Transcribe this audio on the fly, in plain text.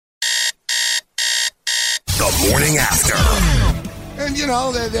The morning after. And, you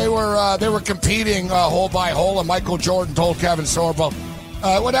know, they were competing hole by hole, and Michael Jordan told Kevin Sorbo,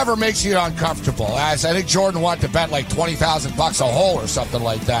 whatever makes you uncomfortable. As I think Jordan wanted to bet like $20,000 a hole or something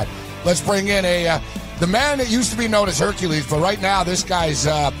like that. Let's bring in the man that used to be known as Hercules, but right now this guy's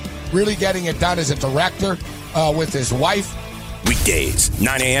really getting it done as a director with his wife. Weekdays,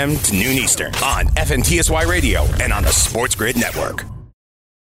 9 a.m. to noon Eastern on FNTSY Radio and on the Sports Grid Network.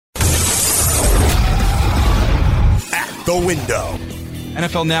 At the window.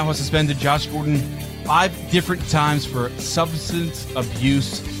 NFL now has suspended Josh Gordon 5 different times for substance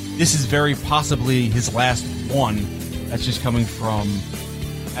abuse. This is very possibly his last one. That's just coming from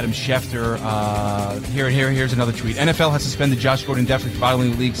Adam Schefter. Here's another tweet. NFL has suspended Josh Gordon indefinitely for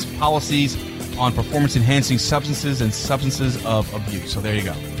violating the league's policies on performance-enhancing substances and substances of abuse. So there you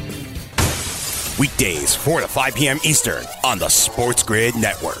go. Weekdays, 4 to 5 p.m. Eastern on the Sports Grid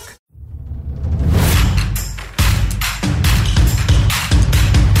Network.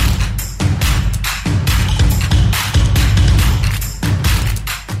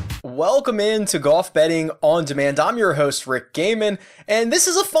 Welcome in to Golf Betting On Demand. I'm your host, Rick Gehman, and this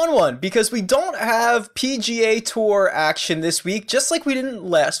is a fun one because we don't have PGA Tour action this week, just like we didn't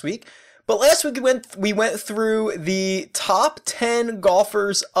last week. But last week we went through the top 10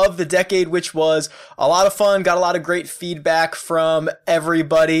 golfers of the decade, which was a lot of fun. Got a lot of great feedback from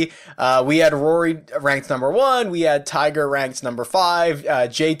everybody. We had Rory ranked number 1. We had Tiger ranked number 5.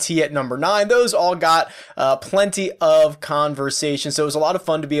 JT at number 9. Those all got plenty of conversation. So it was a lot of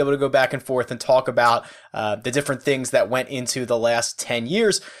fun to be able to go back and forth and talk about the different things that went into the last 10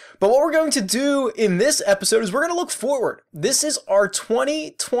 years. But what we're going to do in this episode is we're going to look forward. This is our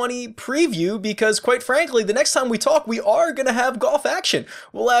 2020 preview because, quite frankly, the next time we talk, we are going to have golf action.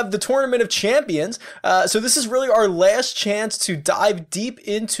 We'll have the Tournament of Champions. So this is really our last chance to dive deep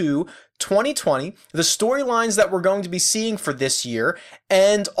into 2020, the storylines that we're going to be seeing for this year,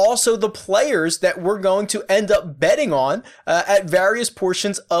 and also the players that we're going to end up betting on at various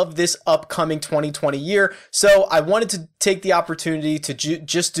portions of this upcoming 2020 year. So I wanted to take the opportunity to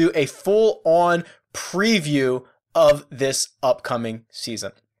just do a full-on preview of this upcoming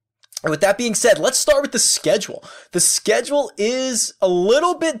season. And with that being said, let's start with the schedule. The schedule is a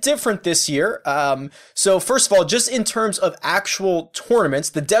little bit different this year. So first of all, just in terms of actual tournaments,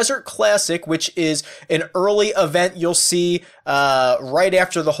 the Desert Classic, which is an early event you'll see right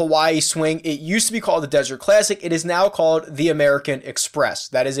after the Hawaii Swing. It used to be called the Desert Classic. It is now called the American Express.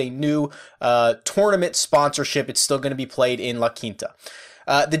 That is a new tournament sponsorship. It's still going to be played in La Quinta.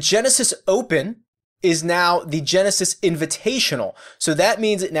 The Genesis Open is now the Genesis Invitational. So that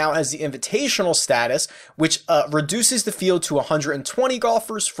means it now has the invitational status, which reduces the field to 120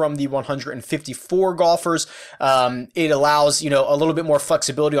 golfers from the 154 golfers. It allows, a little bit more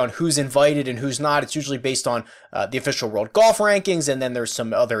flexibility on who's invited and who's not. It's usually based on the official world golf rankings, and then there's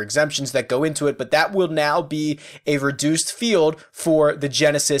some other exemptions that go into it, but that will now be a reduced field for the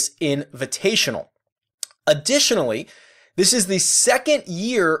Genesis Invitational. Additionally, this is the second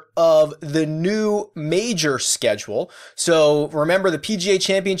year of the new major schedule. So remember, the PGA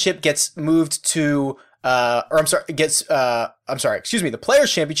Championship gets moved to, the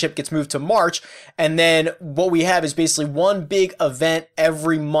Players Championship gets moved to March. And then what we have is basically one big event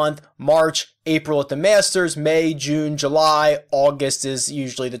every month: March, April at the Masters, May, June, July, August is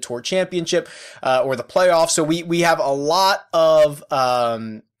usually the Tour Championship, or the playoffs. So we have a lot of,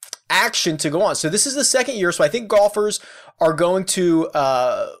 action to go on. So this is the second year. So I think golfers are going to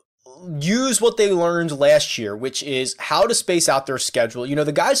use what they learned last year, which is how to space out their schedule.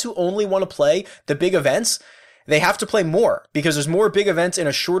 The guys who only want to play the big events, they have to play more because there's more big events in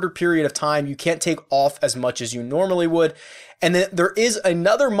a shorter period of time. You can't take off as much as you normally would. And then there is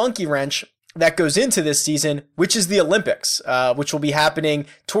another monkey wrench that goes into this season, which is the Olympics, which will be happening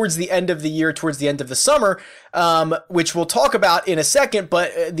towards the end of the year, towards the end of the summer, which we'll talk about in a second.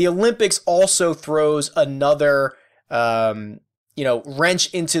 But the Olympics also throws another,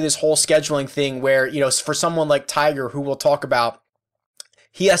 wrench into this whole scheduling thing where, for someone like Tiger, who we'll talk about,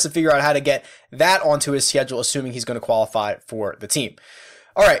 he has to figure out how to get that onto his schedule, assuming he's going to qualify for the team.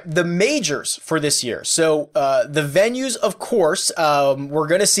 All right, the majors for this year. So the venues, of course, we're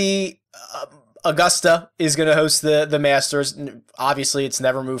going to see Augusta is going to host the Masters. Obviously, it's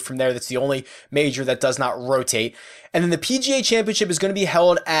never moved from there. That's the only major that does not rotate. And then the PGA Championship is going to be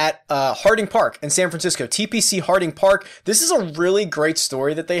held at Harding Park in San Francisco, TPC Harding Park. This is a really great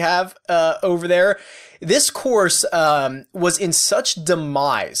story that they have over there. This course was in such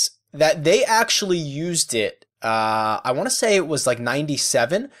demise that they actually used it. I want to say it was like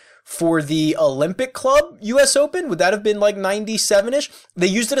 97 for the Olympic Club US Open. Would that have been like 97-ish? They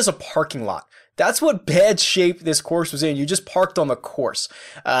used it as a parking lot. That's what bad shape this course was in. You just parked on the course.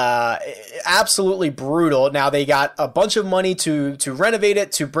 Absolutely brutal. Now they got a bunch of money to renovate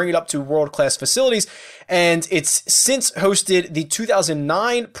it, to bring it up to world-class facilities. And it's since hosted the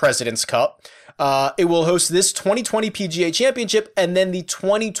 2009 President's Cup. It will host this 2020 PGA Championship and then the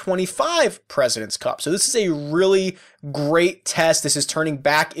 2025 President's Cup. So this is a really great test. This is turning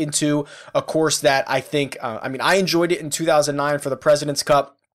back into a course that I think, I enjoyed it in 2009 for the President's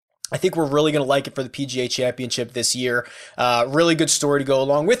Cup. I think we're really going to like it for the PGA Championship this year. Really good story to go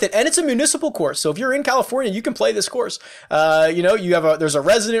along with it. And it's a municipal course. So if you're in California, you can play this course. There's a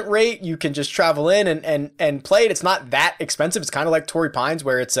resident rate. You can just travel in and play it. It's not that expensive. It's kind of like Torrey Pines,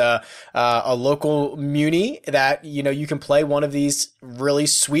 where it's a local muni that, you can play one of these really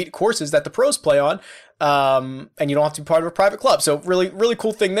sweet courses that the pros play on. And you don't have to be part of a private club. So really, really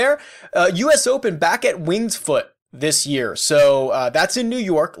cool thing there. US Open back at Winged Foot this year. So that's in New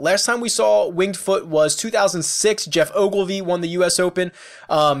York. Last time we saw Winged Foot was 2006. Jeff Ogilvy won the US Open.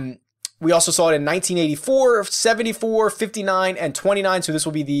 We also saw it in 1984, 74, 59, and 29. So this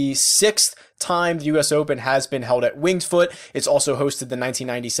will be the 6th time the US Open has been held at Winged Foot. It's also hosted the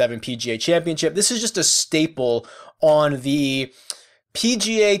 1997 PGA Championship. This is just a staple on the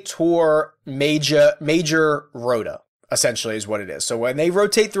PGA Tour major rota. Essentially is what it is. So when they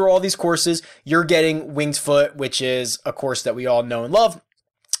rotate through all these courses, you're getting Winged Foot, which is a course that we all know and love.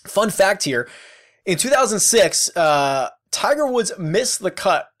 Fun fact here, in 2006, Tiger Woods missed the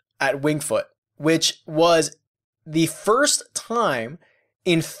cut at Winged Foot, which was the first time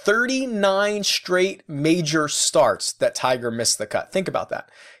in 39 straight major starts that Tiger missed the cut. Think about that.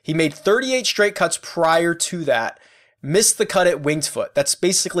 He made 38 straight cuts prior to that, missed the cut at Winged Foot. That's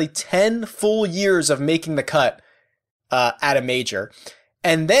basically 10 full years of making the cut at a major.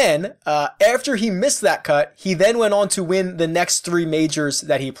 And then after he missed that cut, he then went on to win the next 3 majors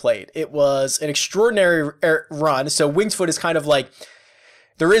that he played. It was an extraordinary run. So Winged Foot is kind of like,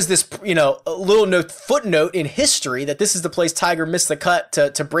 there is this, a little footnote in history that this is the place Tiger missed the cut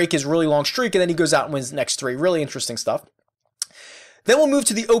to break his really long streak, and then he goes out and wins the next 3. Really interesting stuff. Then we'll move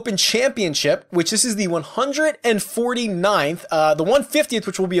to the Open Championship, which this is the 149th. The 150th,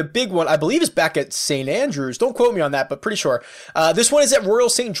 which will be a big one, I believe is back at St. Andrews. Don't quote me on that, but pretty sure. This one is at Royal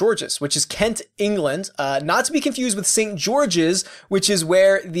St. George's, which is Kent, England. Not to be confused with St. George's, which is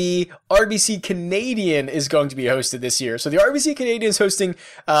where the RBC Canadian is going to be hosted this year. So the RBC Canadian is hosting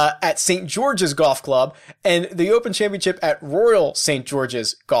at St. George's Golf Club, and the Open Championship at Royal St.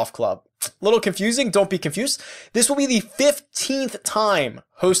 George's Golf Club. Little confusing. Don't be confused. This will be the 15th time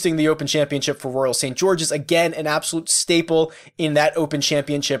hosting the Open Championship for Royal St. George's. Again, an absolute staple in that Open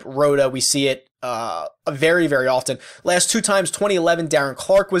Championship rota. We see it very, very often. Last 2 times, 2011, Darren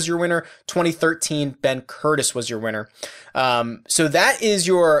Clarke was your winner. 2013, Ben Curtis was your winner. So that is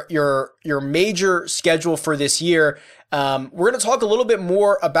your major schedule for this year. We're going to talk a little bit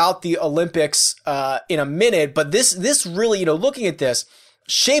more about the Olympics in a minute, but this really, looking at this,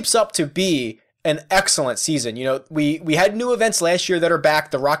 shapes up to be an excellent season. We had new events last year that are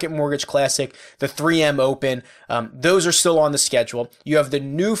back, the Rocket Mortgage Classic, the 3M Open. Those are still on the schedule. You have the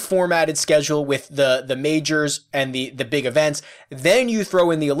new formatted schedule with the majors and the big events. Then you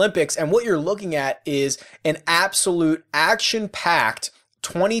throw in the Olympics, and what you're looking at is an absolute action-packed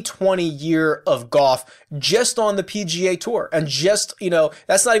 2020 year of golf just on the PGA Tour. And just,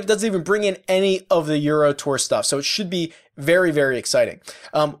 doesn't even bring in any of the Euro Tour stuff. So it should be very, very exciting.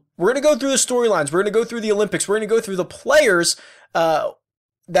 We're going to go through the storylines. We're going to go through the Olympics. We're going to go through the players that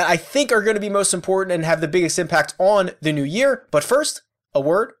I think are going to be most important and have the biggest impact on the new year. But first, a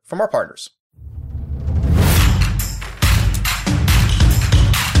word from our partners.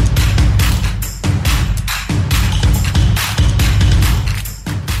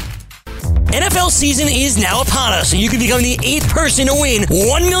 NFL season is now upon us, and you can become the 8th person to win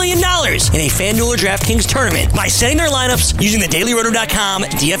 $1 million in a FanDuel or DraftKings tournament by setting their lineups using the DailyRoto.com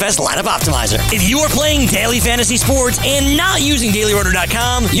DFS Lineup Optimizer. If you are playing daily fantasy sports and not using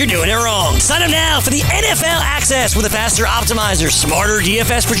DailyRoto.com, you're doing it wrong. Sign up now for the NFL access with a faster optimizer, smarter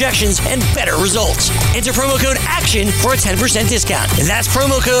DFS projections, and better results. Enter promo code ACTION for a 10% discount. That's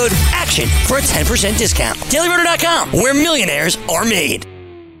promo code ACTION for a 10% discount. DailyRoto.com, where millionaires are made.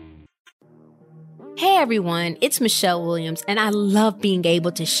 Hey everyone, it's Michelle Williams, and I love being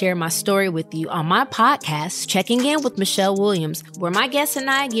able to share my story with you on my podcast, Checking In with Michelle Williams, where my guests and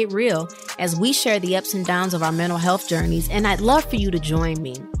I get real as we share the ups and downs of our mental health journeys, and I'd love for you to join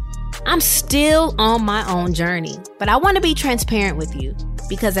me. I'm still on my own journey, but I want to be transparent with you.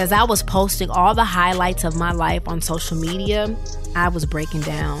 because as I was posting all the highlights of my life on social media, I was breaking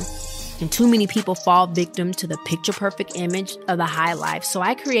down. And too many people fall victim to the picture-perfect image of the high life, so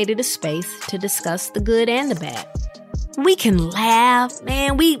I created a space to discuss the good and the bad. We can laugh,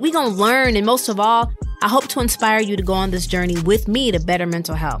 man, we gonna learn, and most of all, I hope to inspire you to go on this journey with me to better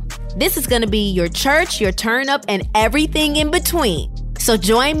mental health. This is gonna be your church, your turn up, and everything in between. So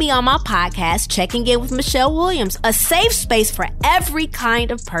join me on my podcast, Checking In with Michelle Williams, a safe space for every kind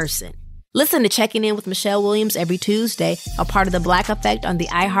of person. Listen to Checking In with Michelle Williams every Tuesday, a part of the Black Effect on the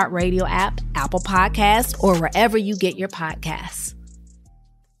iHeartRadio app, Apple Podcasts, or wherever you get your podcasts.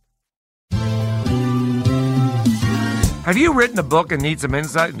 Have you written a book and need some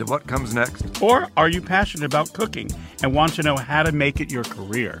insight into what comes next? Or are you passionate about cooking and want to know how to make it your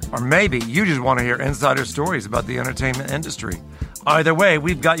career? Or maybe you just want to hear insider stories about the entertainment industry. Either way,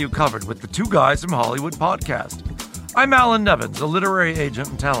 we've got you covered with the Two Guys from Hollywood podcast. I'm Alan Nevins, a literary agent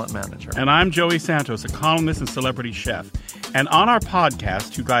and talent manager. And I'm Joey Santos, a columnist and celebrity chef. And on our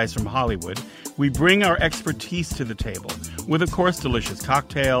podcast, Two Guys from Hollywood, we bring our expertise to the table with, of course, delicious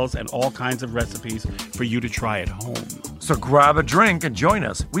cocktails and all kinds of recipes for you to try at home. So grab a drink and join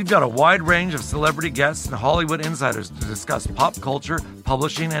us. We've got a wide range of celebrity guests and Hollywood insiders to discuss pop culture,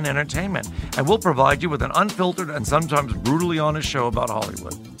 publishing, and entertainment. And we'll provide you with an unfiltered and sometimes brutally honest show about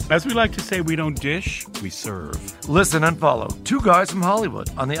Hollywood. As we like to say, we don't dish, we serve. Listen and follow Two Guys from Hollywood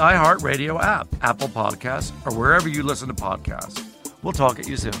on the iHeartRadio app, Apple Podcasts, or wherever you listen to podcasts. We'll talk at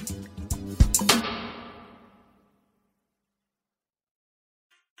you soon.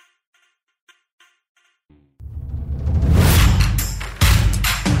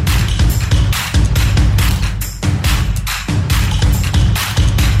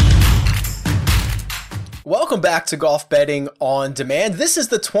 Welcome back to Golf Betting on Demand. This is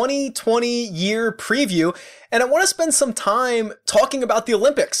the 2020 year preview, and I want to spend some time talking about the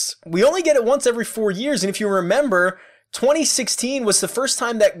Olympics. We only get it once every 4 years, and if you remember, 2016 was the first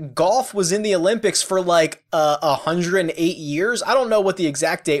time that golf was in the Olympics for like 108 years. I don't know what the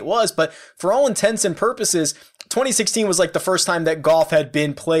exact date was, but for all intents and purposes, 2016 was like the first time that golf had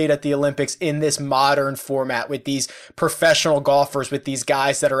been played at the Olympics in this modern format with these professional golfers, with these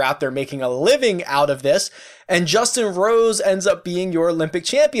guys that are out there making a living out of this. And Justin Rose ends up being your Olympic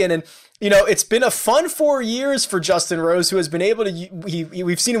champion. And, you know, it's been a fun 4 years for Justin Rose, who has been able to,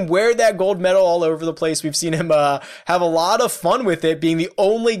 we've seen him wear that gold medal all over the place. We've seen him have a lot of fun with it, being the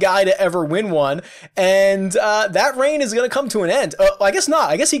only guy to ever win one. And that reign is going to come to an end. I guess not.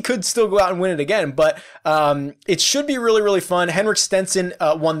 I guess he could still go out and win it again, but it should be really, really fun. Henrik Stenson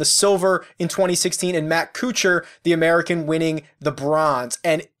won the silver in 2016, and Matt Kuchar, the American, winning the bronze.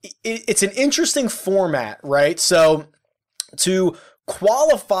 And it's an interesting format, right? So to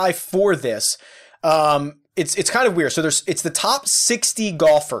qualify for this, it's kind of weird. So it's the top 60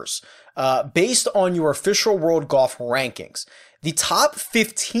 golfers based on your official world golf rankings. The top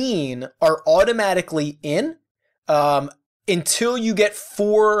 15 are automatically in until you get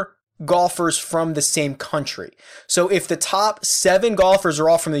 4 golfers from the same country. So if the top 7 golfers are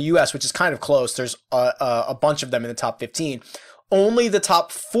all from the US, which is kind of close, there's a bunch of them in the top 15, only the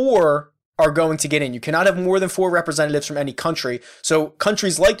top 4 are going to get in. You cannot have more than 4 representatives from any country. So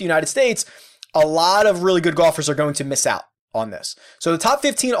countries like the United States, a lot of really good golfers are going to miss out on this. So the top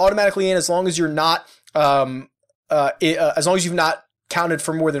 15 automatically in, as long as you're not, as long as you've not counted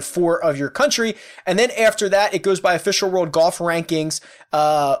for more than 4 of your country. And then after that, it goes by official world golf rankings,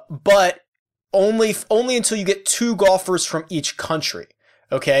 but only until you get 2 golfers from each country.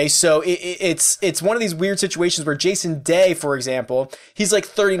 Okay, so it's one of these weird situations where Jason Day, for example, he's like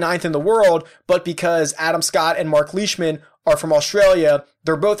 39th in the world, but because Adam Scott and Mark Leishman are from Australia,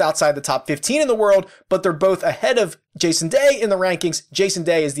 they're both outside the top 15 in the world, but they're both ahead of Jason Day in the rankings. Jason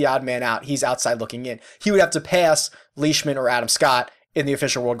Day is the odd man out. He's outside looking in. He would have to pass Leishman or Adam Scott in the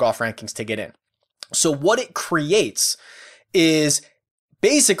official world golf rankings to get in. So what it creates is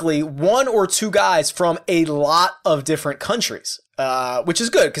basically 1 or 2 guys from a lot of different countries, which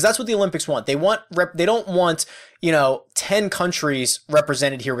is good because that's what the Olympics want. They don't want, 10 countries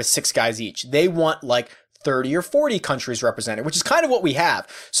represented here with 6 guys each. They want like 30 or 40 countries represented, which is kind of what we have.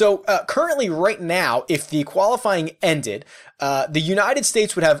 So currently right now, if the qualifying ended, the United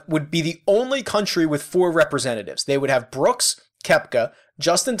States would be the only country with 4 representatives. They would have Brooks Koepka,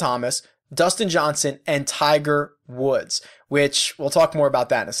 Justin Thomas, Dustin Johnson, and Tiger Woods, which we'll talk more about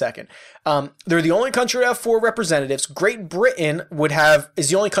that in a second. They're the only country to have 4 representatives. Great Britain is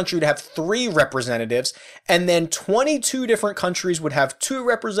the only country to have 3 representatives, and then 22 different countries would have 2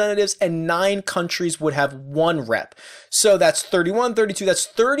 representatives, and 9 countries would have 1 rep. So that's 31, 32, that's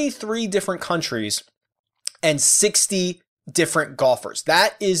 33 different countries and 60 different golfers.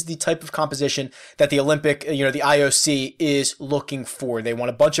 That is the type of composition that the Olympic, the IOC is looking for. They want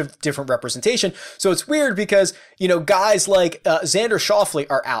a bunch of different representation. So it's weird because, guys like Xander Schauffele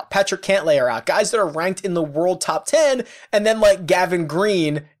are out, Patrick Cantlay are out, guys that are ranked in the world top 10, and then like Gavin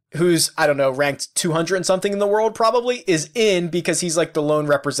Green, who's, I don't know, ranked 200 and something in the world probably, is in because he's like the lone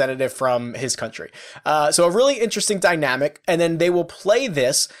representative from his country. So a really interesting dynamic. And then they will play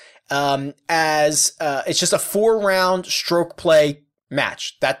this as it's just a 4-round stroke play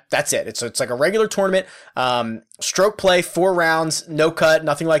match. That's it. It's like a regular tournament, stroke play, 4 rounds, no cut,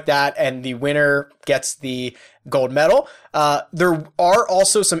 nothing like that. And the winner gets the gold medal. There are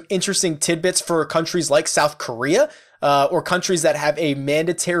also some interesting tidbits for countries like South Korea, or countries that have a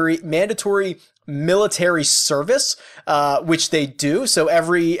mandatory military service, which they do. So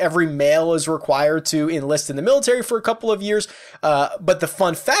every male is required to enlist in the military for a couple of years. But the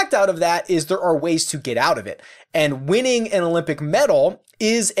fun fact out of that is there are ways to get out of it. And winning an Olympic medal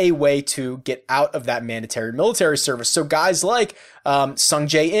is a way to get out of that mandatory military service. So guys like Sung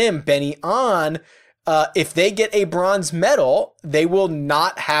Jae Im, Benny An, if they get a bronze medal, they will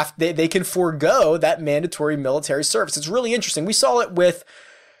not have, they can forego that mandatory military service. It's really interesting. We saw it with,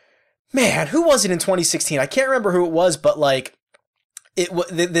 who was it in 2016? I can't remember who it was, but like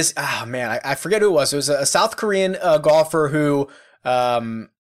I forget who it was. It was a South Korean golfer who,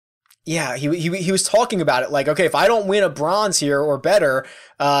 he was talking about it like, okay, if I don't win a bronze here or better,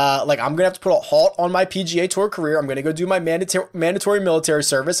 like I'm going to have to put a halt on my PGA Tour career. I'm going to go do my mandatory military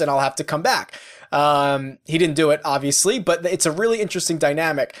service and I'll have to come back. He didn't do it, obviously, but it's a really interesting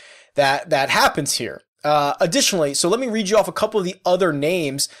dynamic that happens here. Additionally, so let me read you off a couple of the other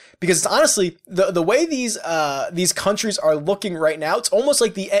names, because it's honestly the way these countries are looking right now, it's almost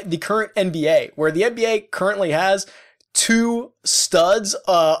like the current NBA, where the NBA currently has 2 studs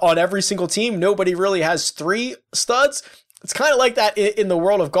on every single team. Nobody really has 3 studs. It's kind of like that in the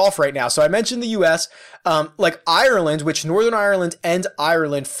world of golf right now. So I mentioned the US, like Ireland, which Northern Ireland and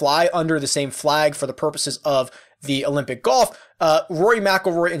Ireland fly under the same flag for the purposes of the Olympic golf. Rory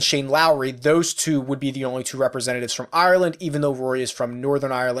McIlroy and Shane Lowry, those 2 would be the only 2 representatives from Ireland, even though Rory is from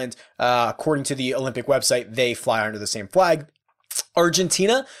Northern Ireland. According to the Olympic website, they fly under the same flag.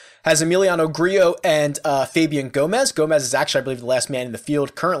 Argentina has Emiliano Grillo and Fabian Gomez. Gomez is actually, I believe, the last man in the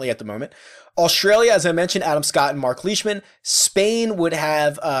field currently at the moment. Australia, as I mentioned, Adam Scott and Mark Leishman. Spain would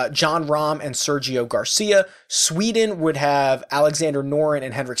have John Rahm and Sergio Garcia. Sweden would have Alexander Noren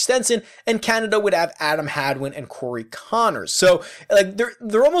and Henrik Stenson. And Canada would have Adam Hadwin and Corey Connors. So like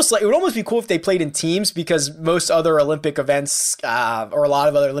they're almost like, it would almost be cool if they played in teams, because most other Olympic events or a lot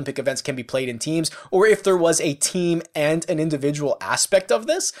of other Olympic events can be played in teams, or if there was a team and an individual aspect of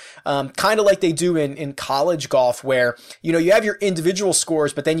this, kind of like they do in college golf, where you have your individual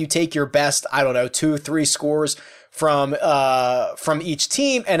scores, but then you take your best, 2-3 scores from each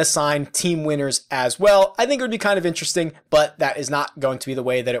team and assign team winners as well. I think it would be kind of interesting, but that is not going to be the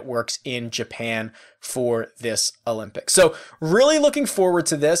way that it works in Japan for this Olympics. So really looking forward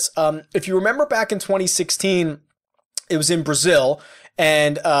to this. If you remember back in 2016, it was in Brazil,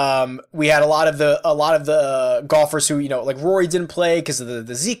 and we had a lot of the golfers who, like Rory didn't play because of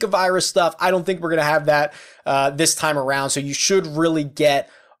the Zika virus stuff. I don't think we're going to have that this time around. So you should really get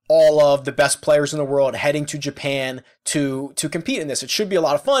all of the best players in the world heading to Japan to compete in this. It should be a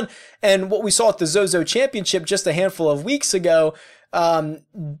lot of fun. And what we saw at the Zozo Championship just a handful of weeks ago,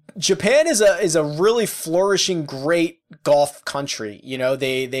 Japan is a really flourishing, great golf country.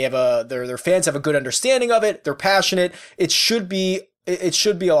 They have their fans have a good understanding of it. They're passionate. It should be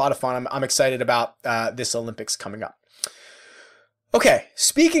a lot of fun. I'm excited about this Olympics coming up. Okay,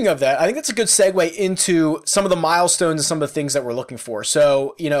 speaking of that, I think that's a good segue into some of the milestones and some of the things that we're looking for.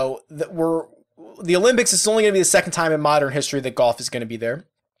 So, the Olympics is only going to be the second time in modern history that golf is going to be there.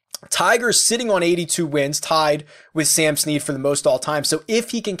 Tiger's sitting on 82 wins, tied with Sam Snead for the most all time. So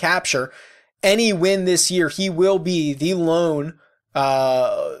if he can capture any win this year, he will be the lone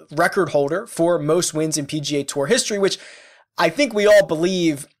record holder for most wins in PGA Tour history, which I think we all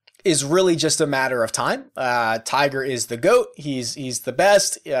believe is really just a matter of time. Tiger is the GOAT. He's the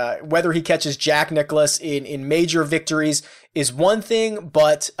best. Whether he catches Jack Nicklaus in major victories is one thing,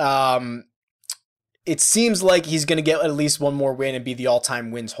 but it seems like he's going to get at least one more win and be the all-time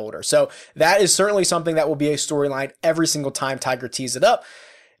wins holder. So that is certainly something that will be a storyline every single time Tiger tees it up.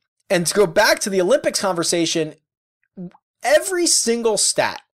 And to go back to the Olympics conversation, every single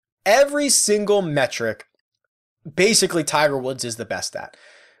stat, every single metric, basically Tiger Woods is the best at.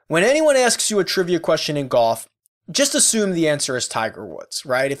 When anyone asks you a trivia question in golf, just assume the answer is Tiger Woods,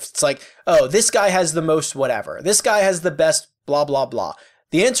 right? If it's like, oh, this guy has the most whatever, this guy has the best blah, blah, blah.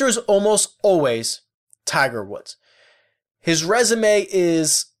 The answer is almost always Tiger Woods. His resume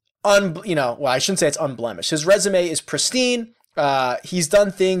is I shouldn't say it's unblemished. His resume is pristine. He's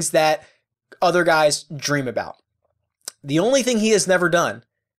done things that other guys dream about. The only thing he has never done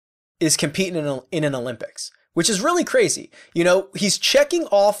is compete in an Olympics, which is really crazy. He's checking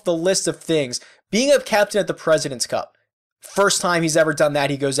off the list of things. Being a captain at the President's Cup, first time he's ever done that.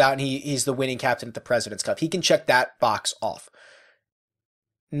 He goes out and he's the winning captain at the President's Cup. He can check that box off.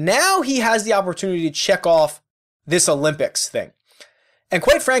 Now he has the opportunity to check off this Olympics thing. And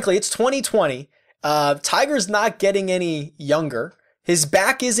quite frankly, it's 2020. Tiger's not getting any younger. His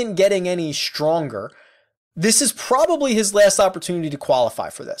back isn't getting any stronger. This is probably his last opportunity to qualify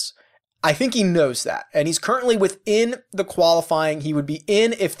for this. I think he knows that. And he's currently within the qualifying. He would be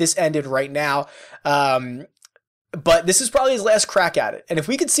in if this ended right now. But this is probably his last crack at it. And if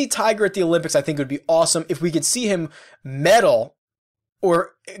we could see Tiger at the Olympics, I think it would be awesome. If we could see him medal,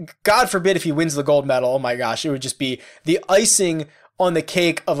 or God forbid if he wins the gold medal, oh my gosh, it would just be the icing on the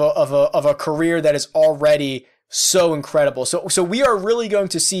cake of a career that is already so incredible. So we are really going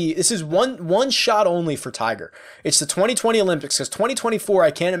to see, this is one shot only for Tiger. It's the 2020 Olympics, because 2024, I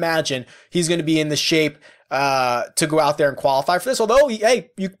can't imagine he's going to be in the shape to go out there and qualify for this. Although,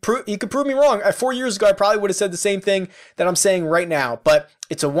 you could prove me wrong. 4 years ago, I probably would have said the same thing that I'm saying right now. But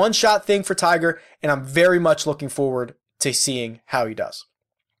it's a one-shot thing for Tiger, and I'm very much looking forward to seeing how he does.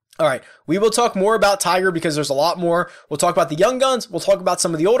 All right, we will talk more about Tiger because there's a lot more. We'll talk about the young guns. We'll talk about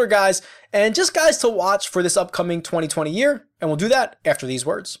some of the older guys and just guys to watch for this upcoming 2020 year. And we'll do that after these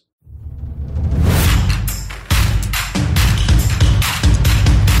words.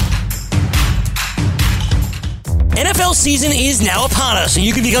 NFL season is now upon us, and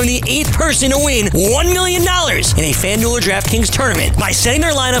you can become the 8th person to win $1 million in a FanDuel or DraftKings tournament by setting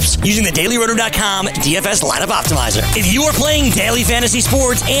their lineups using the DailyRoto.com DFS lineup optimizer. If you are playing daily fantasy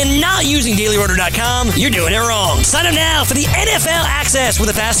sports and not using DailyRoto.com, you're doing it wrong. Sign up now for the NFL access with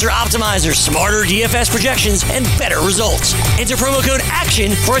a faster optimizer, smarter DFS projections, and better results. Enter promo code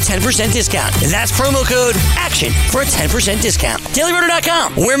ACTION for a 10% discount. That's promo code ACTION for a 10% discount.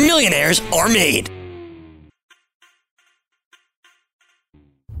 DailyRoto.com, where millionaires are made.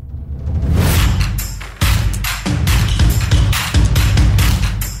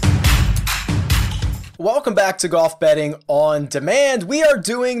 Welcome back to Golf Betting on Demand. We are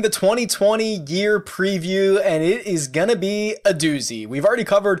doing the 2020 year preview, and it is going to be a doozy. We've already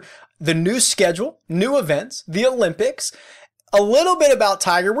covered the new schedule, new events, the Olympics, a little bit about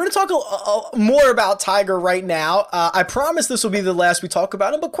Tiger. We're going to talk more about Tiger right now. I promise this will be the last we talk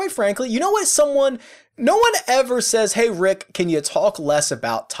about him, but quite frankly, you know what? No one ever says, hey, Rick, can you talk less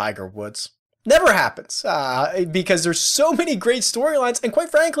about Tiger Woods? Never happens because there's so many great storylines. And quite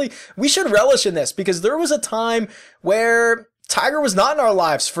frankly, we should relish in this because there was a time where Tiger was not in our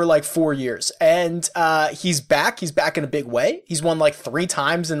lives for like 4 years. And he's back. He's back in a big way. He's won like 3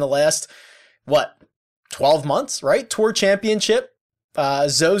 times in the last, 12 months, right? Tour championship,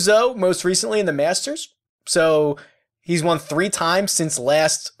 Zozo, most recently in the Masters. So he's won 3 times since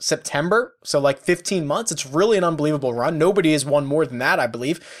last September, so like 15 months. It's really an unbelievable run. Nobody has won more than that, I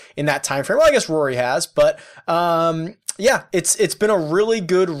believe, in that time frame. Well, I guess Rory has, but it's been a really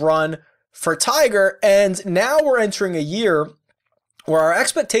good run for Tiger, and now we're entering a year where our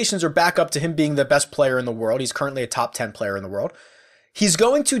expectations are back up to him being the best player in the world. He's currently a top 10 player in the world. He's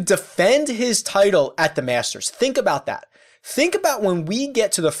going to defend his title at the Masters. Think about that. Think about when we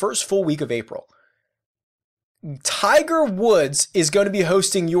get to the first full week of April. Tiger Woods is going to be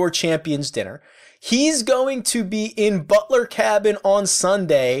hosting your Champions Dinner. He's going to be in Butler Cabin on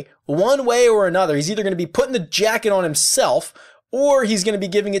Sunday, one way or another. He's either going to be putting the jacket on himself or he's going to be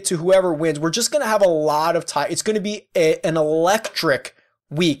giving it to whoever wins. We're just going to have a lot of time. It's going to be an electric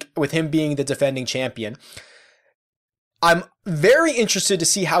week with him being the defending champion. I'm very interested to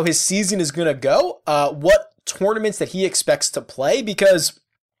see how his season is going to go, what tournaments that he expects to play, because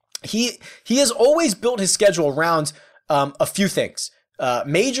he has always built his schedule around a few things.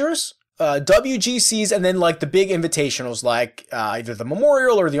 Majors, WGCs, and then like the big invitationals like either the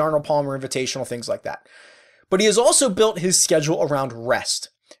Memorial or the Arnold Palmer Invitational, things like that. But he has also built his schedule around rest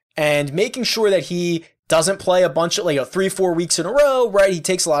and making sure that he doesn't play a bunch of 3-4 weeks in a row, right? He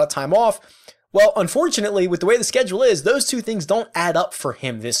takes a lot of time off. Well, unfortunately, with the way the schedule is, those two things don't add up for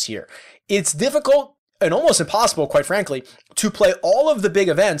him this year. It's difficult and almost impossible, quite frankly, to play all of the big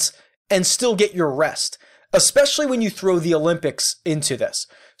events and still get your rest, especially when you throw the Olympics into this.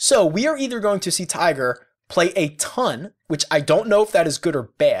 So we are either going to see Tiger play a ton, which I don't know if that is good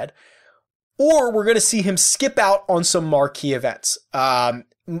or bad, or we're going to see him skip out on some marquee events.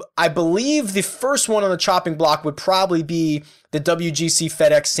 I believe the first one on the chopping block would probably be the WGC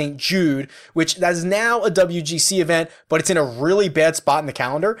FedEx St. Jude, which that is now a WGC event, but it's in a really bad spot in the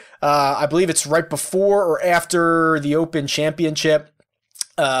calendar. I believe it's right before or after the Open Championship.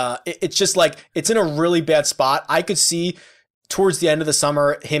 It's just like, it's in a really bad spot. I could see towards the end of the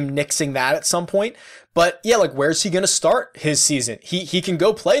summer him nixing that at some point. But yeah, like, where's he going to start his season? He can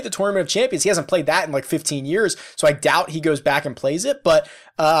go play the Tournament of Champions. He hasn't played that in like 15 years, so I doubt he goes back and plays it, but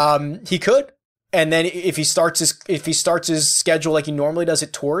he could. And then if he starts his schedule like he normally does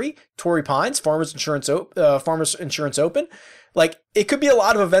at Torrey Pines, Farmers Insurance Open, like, it could be a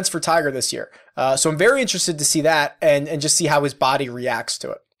lot of events for Tiger this year. So I'm very interested to see that and just see how his body reacts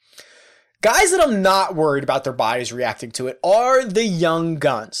to it. Guys that I'm not worried about their bodies reacting to it are the young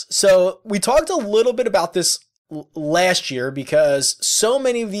guns. So we talked a little bit about this last year because so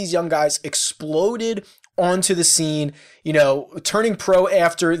many of these young guys exploded onto the scene, you know, turning pro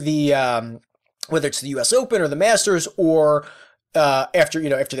after the, whether it's the US Open or the Masters or after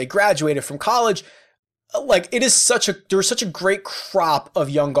they graduated from college. Like, there's such a great crop of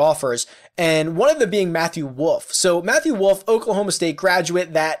young golfers, and one of them being Matthew Wolff. So Matthew Wolff, Oklahoma State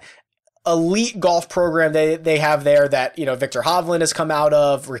graduate, that elite golf program they have there that, you know, Victor Hovland has come out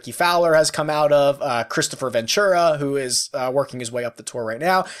of, Ricky Fowler has come out of, Christopher Ventura, who is working his way up the tour right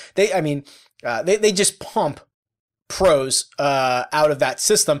now. They just pump pros out of that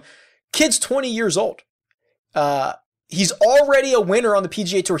system. Kid's 20 years old. He's already a winner on the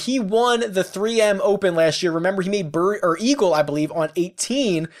PGA Tour. He won the 3M Open last year. Remember, he made eagle, I believe, on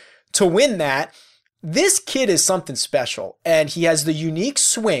 18 to win that. This kid is something special, and he has the unique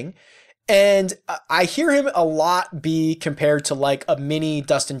swing. And I hear him a lot be compared to like a mini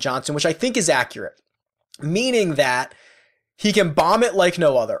Dustin Johnson, which I think is accurate, meaning that he can bomb it like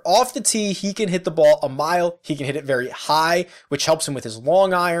no other. Off the tee, he can hit the ball a mile. He can hit it very high, which helps him with his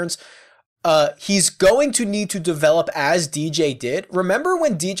long irons. He's going to need to develop as DJ did. Remember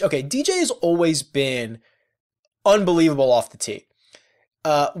when DJ has always been unbelievable off the tee.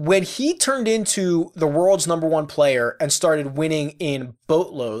 When he turned into the world's #1 player and started winning in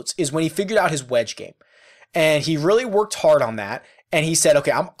boatloads is when he figured out his wedge game. And he really worked hard on that. And he said,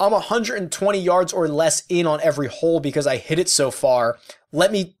 okay, I'm 120 yards or less in on every hole because I hit it so far.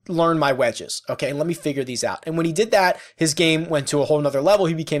 Let me learn my wedges. Okay. And let me figure these out. And when he did that, his game went to a whole nother level.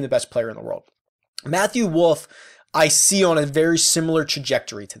 He became the best player in the world. Matthew Wolff, I see on a very similar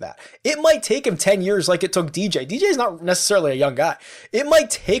trajectory to that. It might take him 10 years like it took DJ. DJ is not necessarily a young guy. It might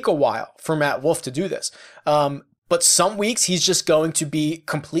take a while for Matt Wolff to do this. But some weeks he's just going to be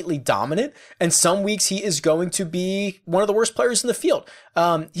completely dominant, and some weeks he is going to be one of the worst players in the field.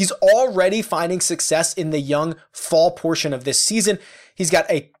 He's already finding success in the young fall portion of this season. He's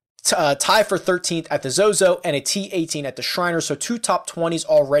got a tie for 13th at the Zozo and a T18 at the Shriners. So 2 top 20s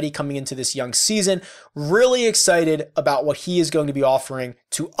already coming into this young season. Really excited about what he is going to be offering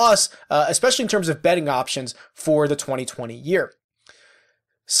to us, especially in terms of betting options for the 2020 year.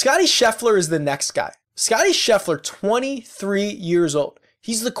 Scottie Scheffler is the next guy. Scottie Scheffler, 23 years old.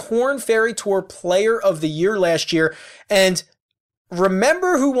 He's the Korn Ferry Tour Player of the Year last year. And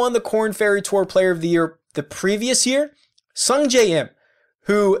remember who won the Korn Ferry Tour Player of the Year the previous year? Sungjae Im,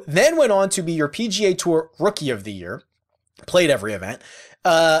 who then went on to be your PGA Tour Rookie of the Year, played every event,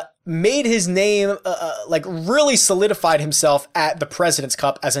 made his name, really solidified himself at the President's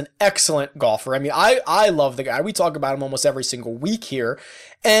Cup as an excellent golfer. I mean, I love the guy. We talk about him almost every single week here.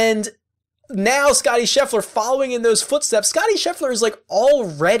 And now Scottie Scheffler following in those footsteps. Scottie Scheffler is like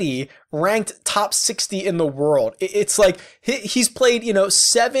already ranked top 60 in the world. It's like he's played,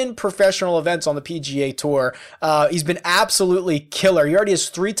 7 professional events on the PGA Tour. He's been absolutely killer. He already has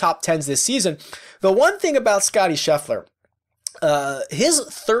 3 top 10s this season. The one thing about Scottie Scheffler, his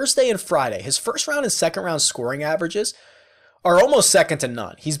Thursday and Friday, his first round and second round scoring averages are almost second to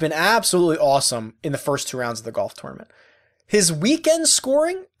none. He's been absolutely awesome in the first 2 rounds of the golf tournament. His weekend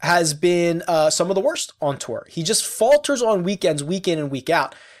scoring has been some of the worst on tour. He just falters on weekends, week in and week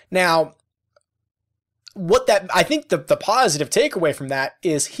out. Now, I think the positive takeaway from that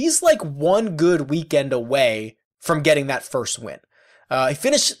is he's like one good weekend away from getting that first win. He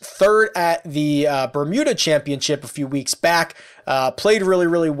finished 3rd at the Bermuda Championship a few weeks back, played really,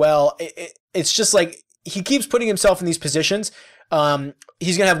 really well. It's just like he keeps putting himself in these positions.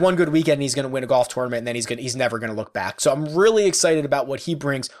 He's going to have one good weekend and he's going to win a golf tournament, and then he's never going to look back. So I'm really excited about what he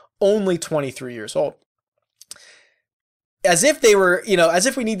brings, only 23 years old. As if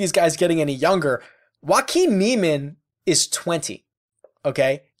we need these guys getting any younger, Joaquin Niemann is 20,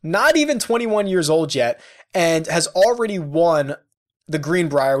 okay? Not even 21 years old yet, and has already won the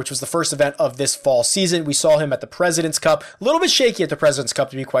Greenbrier, which was the first event of this fall season. We saw him at the President's Cup, a little bit shaky at the President's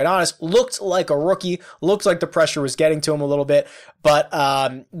Cup, to be quite honest. Looked like a rookie, looked like the pressure was getting to him a little bit, but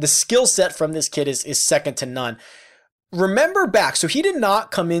the skill set from this kid is second to none. Remember back, so he did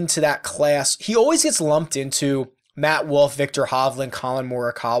not come into that class. He always gets lumped into Matt Wolff, Viktor Hovland, Collin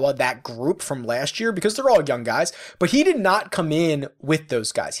Morikawa, that group from last year, because they're all young guys, but he did not come in with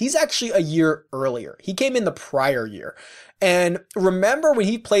those guys. He's actually a year earlier. He came in the prior year. And remember when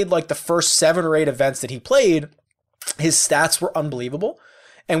he played like the first 7 or 8 events that he played, his stats were unbelievable.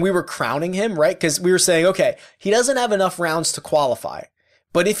 And we were crowning him, right? Because we were saying, okay, he doesn't have enough rounds to qualify.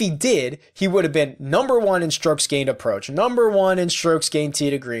 But if he did, he would have been number 1 in strokes gained approach, number 1 in strokes gained tee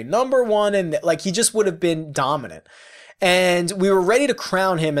to green, number 1 in, like, he just would have been dominant. And we were ready to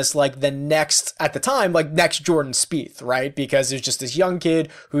crown him as like the next, at the time, like next Jordan Spieth, right? Because there's just this young kid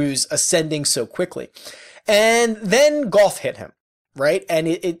who's ascending so quickly. And then golf hit him, right? And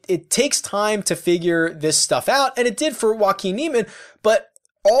it takes time to figure this stuff out. And it did for Joaquin Niemann, but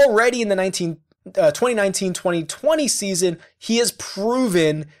already in the 2019-2020 season, he has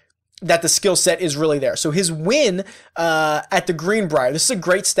proven that the skill set is really there. So his win at the Greenbrier, this is a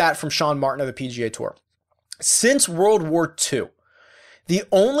great stat from Sean Martin of the PGA Tour. Since World War II, the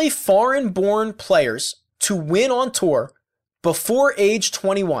only foreign-born players to win on tour before age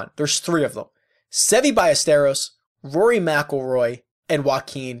 21, there's 3 of them. Seve Ballesteros, Rory McIlroy, and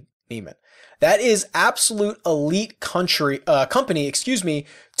Joaquin Niemann. That is absolute elite company,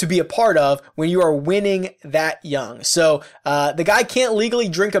 to be a part of when you are winning that young. So the guy can't legally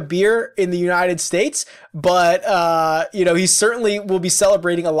drink a beer in the United States, but he certainly will be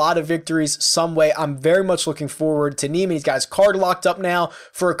celebrating a lot of victories some way. I'm very much looking forward to Niemann. He's got his card locked up now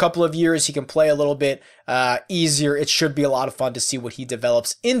for a couple of years. He can play a little bit easier. It should be a lot of fun to see what he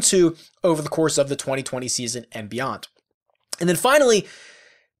develops into over the course of the 2020 season and beyond. And then finally,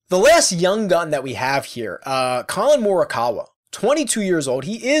 the last young gun that we have here, Collin Morikawa, 22 years old.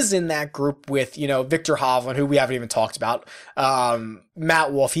 He is in that group with, Viktor Hovland, who we haven't even talked about,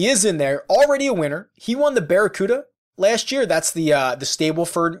 Matt Wolff. He is in there, already a winner. He won the Barracuda last year. That's the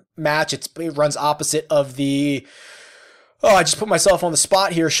Stableford match. It runs opposite of the... Oh, I just put myself on the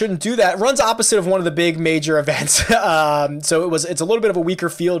spot here. Shouldn't do that. It runs opposite of one of the big major events. So it's a little bit of a weaker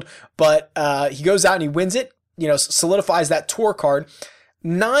field, but he goes out and he wins it, solidifies that tour card.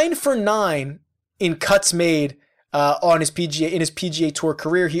 9 for 9 in cuts made in his PGA Tour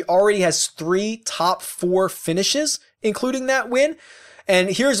career. He already has 3 top 4 finishes, including that win. And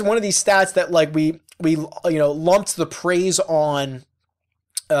here's one of these stats that like we lumped the praise on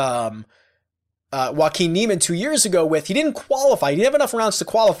Joaquin Niemann 2 years ago with. He didn't qualify. He didn't have enough rounds to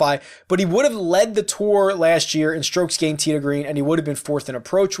qualify, but he would have led the tour last year in strokes gained tee to green, and he would have been 4th in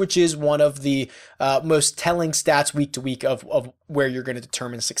approach, which is one of the most telling stats week to week of where you're going to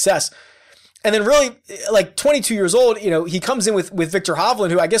determine success. And then really, like 22 years old, he comes in with Viktor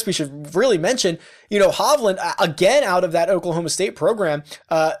Hovland, who I guess we should really mention. Hovland, again, out of that Oklahoma State program,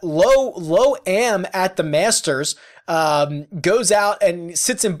 low AM at the Masters, goes out and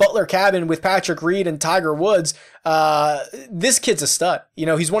sits in Butler Cabin with Patrick Reed and Tiger Woods. This kid's a stud.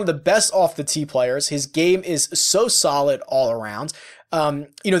 He's one of the best off the tee players. His game is so solid all around.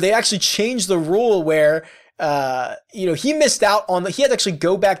 They actually changed the rule where he missed out on he had to actually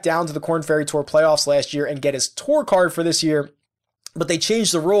go back down to the Korn Ferry Tour playoffs last year and get his tour card for this year. But they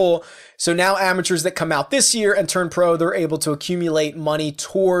changed the rule. So now amateurs that come out this year and turn pro, they're able to accumulate money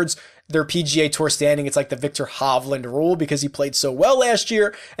towards their PGA Tour standing. It's like the Viktor Hovland rule because he played so well last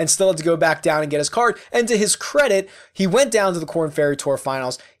year and still had to go back down and get his card. And to his credit, he went down to the Korn Ferry Tour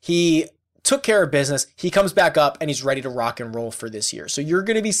finals. He took care of business. He comes back up and he's ready to rock and roll for this year. So you're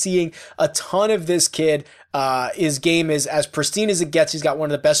going to be seeing a ton of this kid. His game is as pristine as it gets. He's got one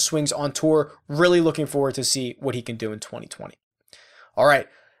of the best swings on tour. Really looking forward to see what he can do in 2020. All right.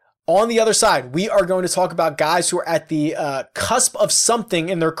 On the other side, we are going to talk about guys who are at the cusp of something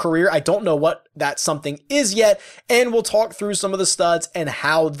in their career. I don't know what that something is yet. And we'll talk through some of the studs and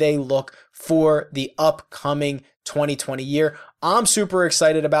how they look for the upcoming 2020 year. I'm super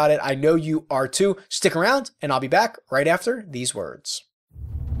excited about it. I know you are too. Stick around and I'll be back right after these words.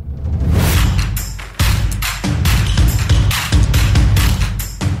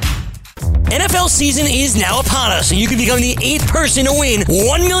 NFL season is now upon us, and you can become the 8th person to win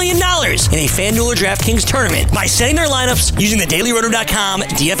 $1 million in a FanDuel or DraftKings tournament by setting their lineups using the DailyRoto.com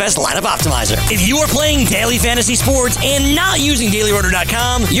DFS lineup optimizer. If you are playing daily fantasy sports and not using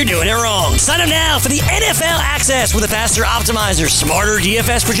DailyRoto.com, you're doing it wrong. Sign up now for the NFL access with a faster optimizer, smarter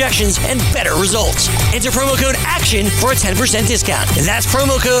DFS projections, and better results. Enter promo code ACTION for a 10% discount. That's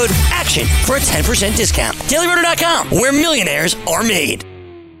promo code ACTION for a 10% discount. DailyRoto.com, where millionaires are made.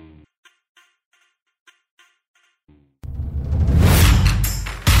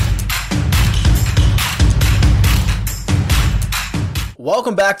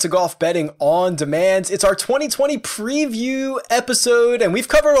 Welcome back to Golf Betting on Demand. It's our 2020 preview episode, and we've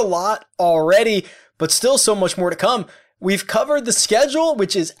covered a lot already, but still so much more to come. We've covered the schedule,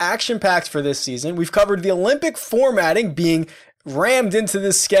 which is action-packed for this season. We've covered the Olympic formatting being rammed into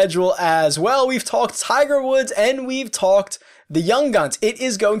this schedule as well. We've talked Tiger Woods, and we've talked the Young Guns. It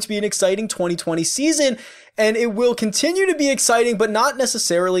is going to be an exciting 2020 season, and it will continue to be exciting, but not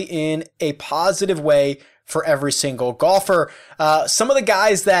necessarily in a positive way for every single golfer. Some of the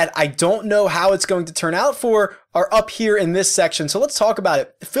guys that I don't know how it's going to turn out for are up here in this section. So let's talk about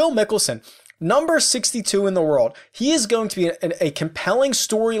it. Phil Mickelson, number 62 in the world. He is going to be a compelling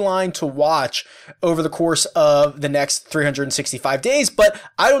storyline to watch over the course of the next 365 days, but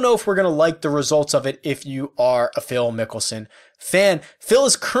I don't know if we're going to like the results of it if you are a Phil Mickelson fan. Phil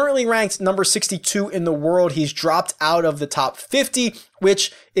is currently ranked number 62 in the world. He's dropped out of the top 50,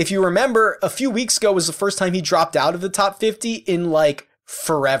 which, if you remember, a few weeks ago was the first time he dropped out of the top 50 in like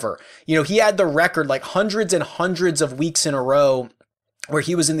forever. You know, he had the record like hundreds and hundreds of weeks in a row where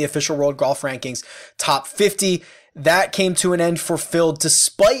he was in the official World Golf Rankings top 50. That came to an end for Phil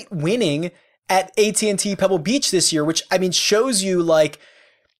despite winning at AT&T Pebble Beach this year, which, I mean, shows you like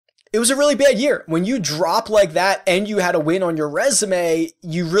it was a really bad year. When you drop like that and you had a win on your resume,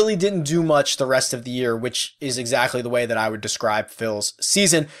 you really didn't do much the rest of the year, which is exactly the way that I would describe Phil's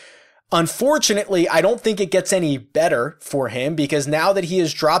season. Unfortunately, I don't think it gets any better for him because now that he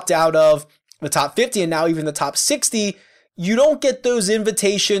has dropped out of the top 50 and now even the top 60, you don't get those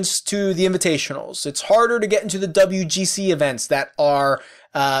invitations to the invitationals. It's harder to get into the WGC events that are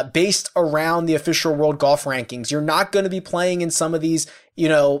based around the official World Golf Rankings. You're not going to be playing in some of these, you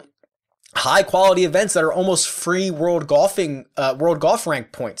know, high quality events that are almost free World Golf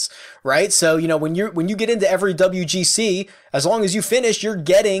rank points, right? So, you know, when you get into every WGC, as long as you finish, you're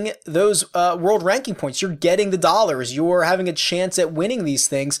getting those world ranking points. You're getting the dollars. You're having a chance at winning these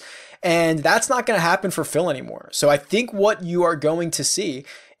things. And that's not going to happen for Phil anymore. So I think what you are going to see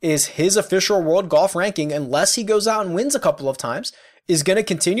is his official World Golf Ranking, unless he goes out and wins a couple of times, is going to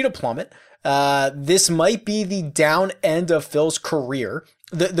continue to plummet. This might be the down end of Phil's career.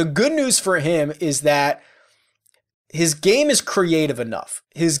 The good news for him is that his game is creative enough.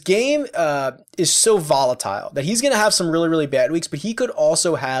 His game is so volatile that he's going to have some really, really bad weeks, but he could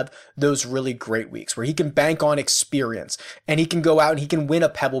also have those really great weeks where he can bank on experience and he can go out and he can win a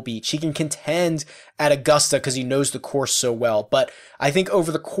Pebble Beach. He can contend at Augusta because he knows the course so well. But I think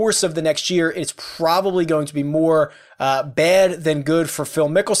over the course of the next year, it's probably going to be more bad than good for Phil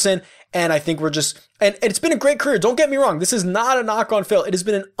Mickelson. And I think we're just, and it's been a great career. Don't get me wrong. This is not a knock on Phil. It has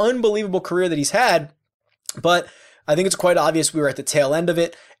been an unbelievable career that he's had, but I think it's quite obvious we were at the tail end of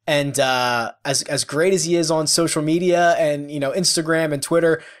it. And as great as he is on social media and, you know, Instagram and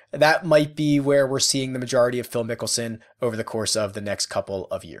Twitter, that might be where we're seeing the majority of Phil Mickelson over the course of the next couple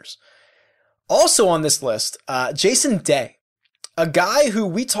of years. Also on this list, Jason Day, a guy who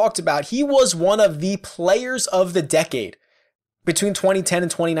we talked about. He was one of the players of the decade between 2010 and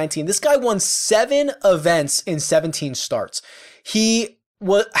 2019. This guy won 7 events in 17 starts. He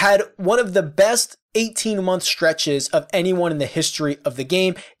had one of the best 18-month stretches of anyone in the history of the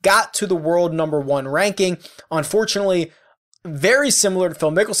game, got to the world #1 ranking. Unfortunately, very similar to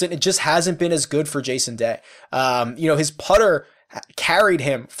Phil Mickelson, it just hasn't been as good for Jason Day. You know, his putter carried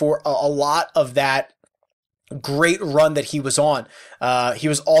him for a lot of that great run that he was on. He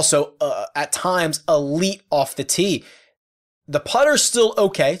was also, at times, elite off the tee. The putter's still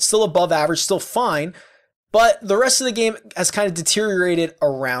okay, still above average, still fine, but the rest of the game has kind of deteriorated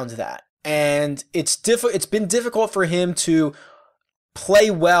around that. And it's been difficult for him to play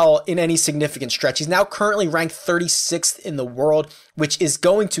well in any significant stretch. He's now currently ranked 36th in the world, which is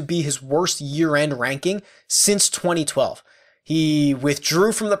going to be his worst year-end ranking since 2012. He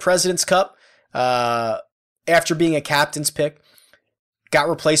withdrew from the President's Cup after being a captain's pick, got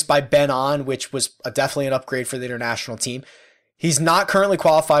replaced by Ben An, which was definitely an upgrade for the international team. He's not currently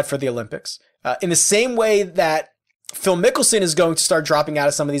qualified for the Olympics. In the same way that Phil Mickelson is going to start dropping out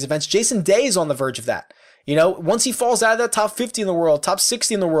of some of these events. Jason Day is on the verge of that. You know, once he falls out of that top 50 in the world, top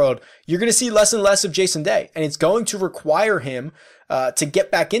 60 in the world, you're going to see less and less of Jason Day. And it's going to require him to get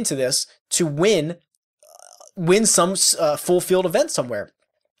back into this to win some full field event somewhere.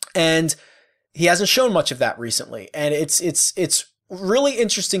 And he hasn't shown much of that recently. And it's really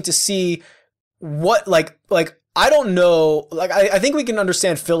interesting to see what, like, I don't know, like, I think we can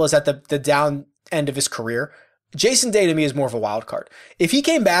understand Phil is at the down end of his career. Jason Day to me is more of a wild card. If he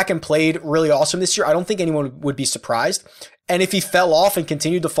came back and played really awesome this year, I don't think anyone would be surprised. And if he fell off and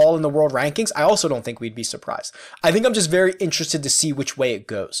continued to fall in the world rankings, I also don't think we'd be surprised. I think I'm just very interested to see which way it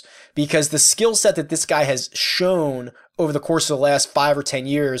goes, because the skill set that this guy has shown over the course of the last 5 or 10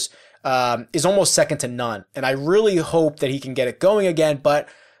 years is almost second to none. And I really hope that he can get it going again, but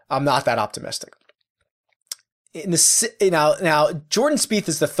I'm not that optimistic. Now, Jordan Spieth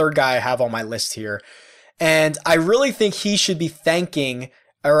is the third guy I have on my list here. And I really think he should be thanking,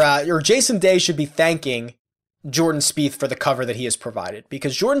 or Jason Day should be thanking Jordan Spieth for the cover that he has provided,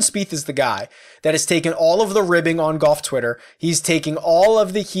 because Jordan Spieth is the guy that has taken all of the ribbing on golf Twitter. He's taking all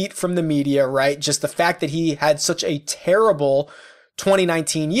of the heat from the media, right? Just the fact that he had such a terrible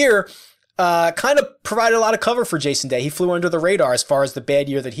 2019 year kind of provided a lot of cover for Jason Day. He flew under the radar as far as the bad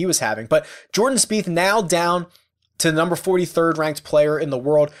year that he was having. But Jordan Spieth now down to the number 43rd ranked player in the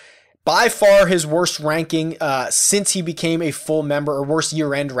world. By far his worst ranking since he became a full member, or worst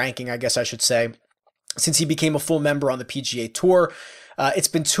year-end ranking, I guess I should say, since he became a full member on the PGA Tour. It's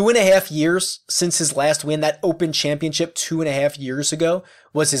been 2.5 years since his last win. That Open Championship 2.5 years ago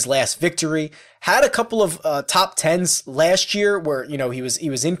was his last victory. Had a couple of top 10s last year where, you know, he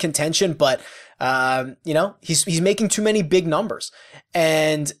was in contention, but you know, he's making too many big numbers.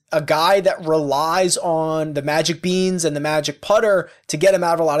 And a guy that relies on the magic beans and the magic putter to get him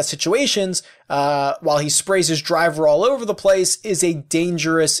out of a lot of situations, while he sprays his driver all over the place, is a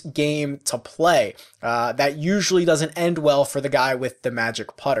dangerous game to play. That usually doesn't end well for the guy with the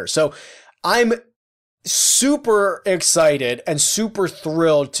magic putter. So I'm super excited and super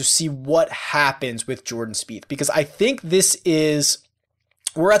thrilled to see what happens with Jordan Spieth, because I think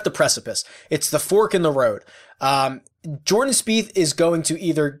we're at the precipice. It's the fork in the road. Jordan Spieth is going to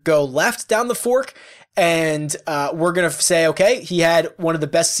either go left down the fork, and we're going to say, okay, he had one of the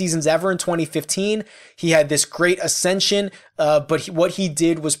best seasons ever in 2015. He had this great ascension, but what he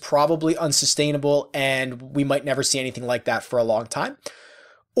did was probably unsustainable, and we might never see anything like that for a long time.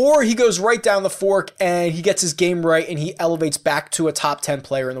 Or he goes right down the fork and he gets his game right and he elevates back to a top 10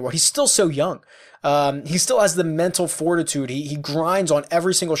 player in the world. He's still so young. He still has the mental fortitude. He grinds on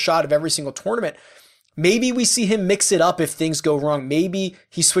every single shot of every single tournament. Maybe we see him mix it up if things go wrong. Maybe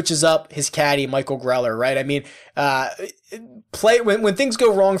he switches up his caddy, Michael Greller, right? I mean, when things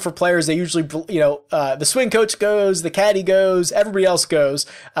go wrong for players, they usually, the swing coach goes, the caddy goes, everybody else goes,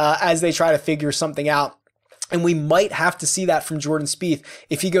 as they try to figure something out. And we might have to see that from Jordan Spieth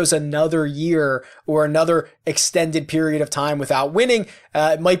if he goes another year or another extended period of time without winning.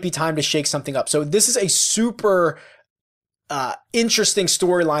 It might be time to shake something up. So this is a super interesting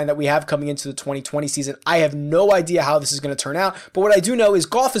storyline that we have coming into the 2020 season. I have no idea how this is going to turn out, but what I do know is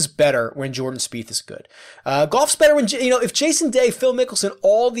golf is better when Jordan Spieth is good. Golf's better when, if Jason Day, Phil Mickelson,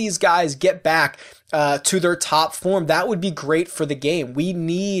 all these guys get back to their top form, that would be great for the game. We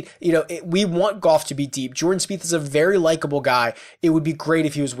need, we want golf to be deep. Jordan Spieth is a very likable guy. It would be great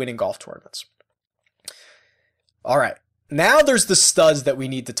if he was winning golf tournaments. All right. Now there's the studs that we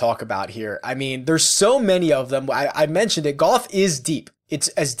need to talk about here. I mean, there's so many of them. I mentioned it. Golf is deep. It's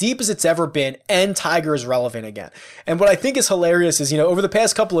as deep as it's ever been, and Tiger is relevant again. And what I think is hilarious is, over the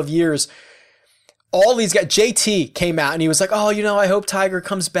past couple of years, all these guys, JT came out and he was like, oh, I hope Tiger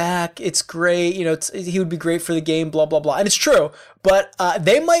comes back. It's great. He would be great for the game, blah, blah, blah. And it's true, but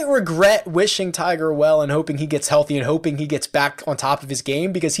they might regret wishing Tiger well and hoping he gets healthy and hoping he gets back on top of his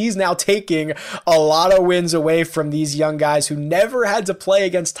game, because he's now taking a lot of wins away from these young guys who never had to play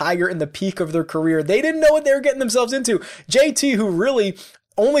against Tiger in the peak of their career. They didn't know what they were getting themselves into. JT, who really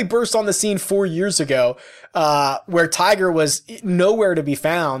only burst on the scene 4 years ago, where Tiger was nowhere to be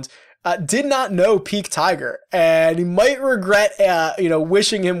found, did not know peak Tiger, and he might regret,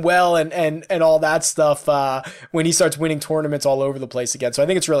 wishing him well and all that stuff when he starts winning tournaments all over the place again. So I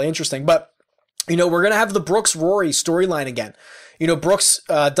think it's really interesting. But we're going to have the Brooks Rory storyline again. Brooks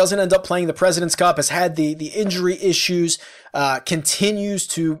doesn't end up playing the President's Cup, has had the injury issues, continues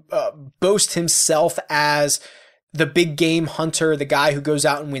to boast himself as the big game hunter, the guy who goes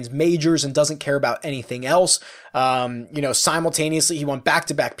out and wins majors and doesn't care about anything else. Simultaneously, he won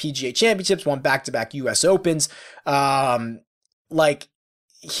back-to-back PGA championships, won back-to-back US Opens.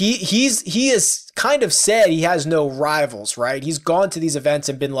 he has kind of said he has no rivals, right? He's gone to these events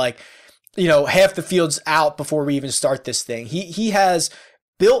and been like, half the field's out before we even start this thing. He has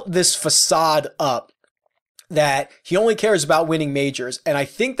built this facade up that he only cares about winning majors. And I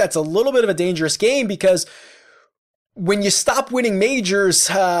think that's a little bit of a dangerous game, because when you stop winning majors,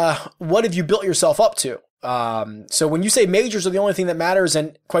 what have you built yourself up to? So when you say majors are the only thing that matters,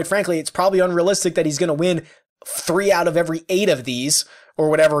 and quite frankly, it's probably unrealistic that he's going to win 3 out of every 8 of these, or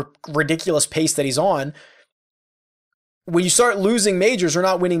whatever ridiculous pace that he's on. When you start losing majors or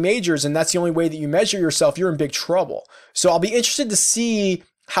not winning majors, and that's the only way that you measure yourself, you're in big trouble. So I'll be interested to see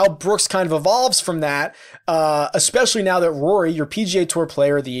how Brooks kind of evolves from that, especially now that Rory, your PGA Tour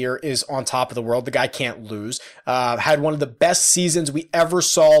Player of the Year, is on top of the world. The guy can't lose. Had one of the best seasons we ever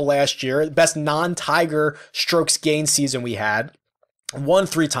saw last year, the best non-Tiger strokes gain season we had. Won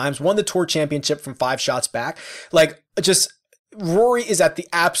 3 times, won the Tour Championship from 5 shots back. Rory is at the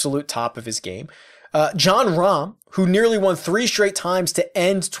absolute top of his game. Jon Rahm, who nearly won 3 straight times to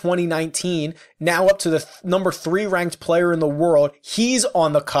end 2019, now up to the number 3 ranked player in the world. He's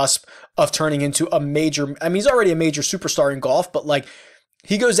on the cusp of turning into a major. I mean, he's already a major superstar in golf, but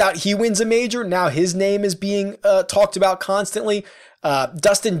he goes out, he wins a major. Now his name is being talked about constantly.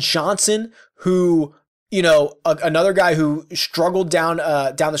 Dustin Johnson, who, another guy who struggled down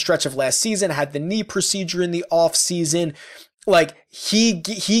the stretch of last season, had the knee procedure in the off season.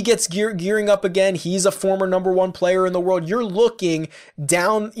 He gets gearing up again. He's a former number 1 player in the world. You're looking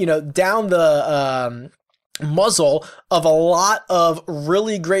down the muzzle of a lot of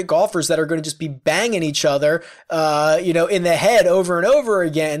really great golfers that are going to just be banging each other, in the head over and over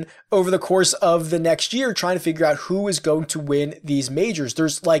again over the course of the next year, trying to figure out who is going to win these majors.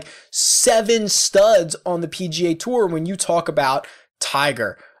 There's 7 studs on the PGA Tour when you talk about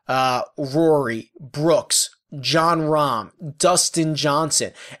Tiger, Rory, Brooks, Jon Rahm, Dustin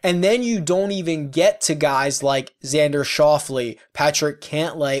Johnson. And then you don't even get to guys like Xander Schauffele, Patrick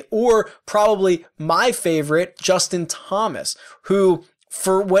Cantlay, or probably my favorite, Justin Thomas, who,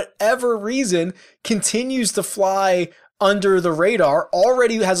 for whatever reason, continues to fly under the radar,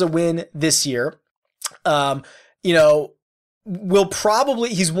 already has a win this year.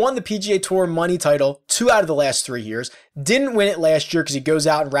 He's won the PGA Tour money title 2 out of the last 3 years. Didn't win it last year because he goes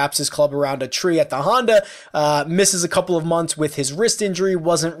out and wraps his club around a tree at the Honda, misses a couple of months with his wrist injury,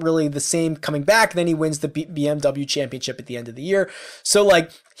 wasn't really the same coming back. Then he wins the BMW championship at the end of the year. So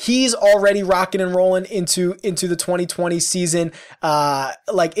he's already rocking and rolling into the 2020 season.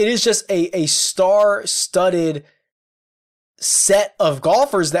 It is just a star-studded set of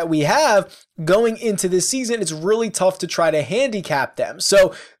golfers that we have going into this season. It's really tough to try to handicap them.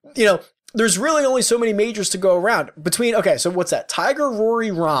 So, there's really only so many majors to go around so what's that? Tiger, Rory,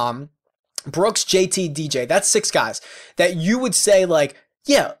 Rahm, Brooks, JT, DJ. That's 6 guys that you would say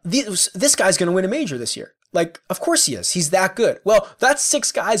this guy's going to win a major this year. Of course he is. He's that good. Well, that's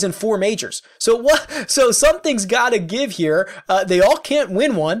 6 guys in 4 majors. So what? So something's got to give here. They all can't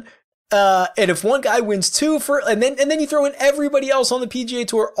win one. And if one guy wins 2 and then you throw in everybody else on the PGA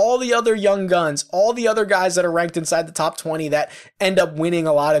Tour, all the other young guns, all the other guys that are ranked inside the top 20 that end up winning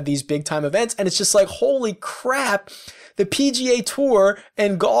a lot of these big time events. And it's just holy crap, the PGA Tour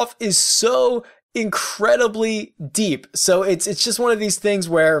and golf is so incredibly deep. So it's just one of these things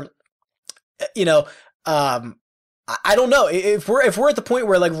where, I don't know if we're at the point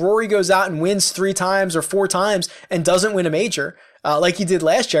where Rory goes out and wins 3 times or 4 times and doesn't win a major, like he did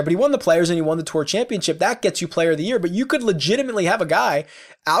last year, but he won the Players and he won the Tour Championship. That gets you Player of the Year, but you could legitimately have a guy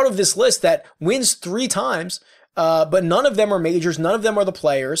out of this list that wins 3 times, but none of them are majors. None of them are the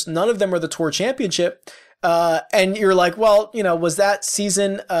Players. None of them are the Tour Championship. And you're was that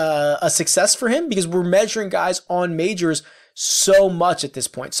season a success for him? Because we're measuring guys on majors so much at this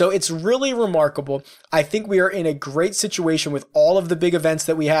point. So it's really remarkable. I think we are in a great situation with all of the big events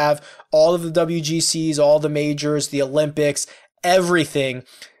that we have, all of the WGCs, all the majors, the Olympics, everything.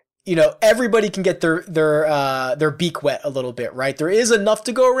 Everybody can get their beak wet a little bit, right? There is enough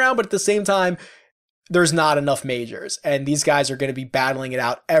to go around, but at the same time, there's not enough majors. And these guys are going to be battling it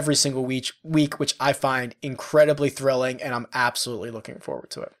out every single week, which I find incredibly thrilling, and I'm absolutely looking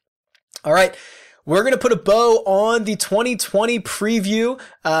forward to it. All right. We're going to put a bow on the 2020 preview,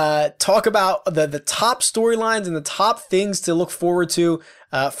 talk about the top storylines and the top things to look forward to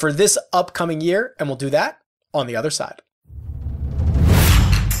for this upcoming year, and we'll do that on the other side.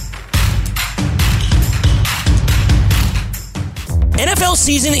 NFL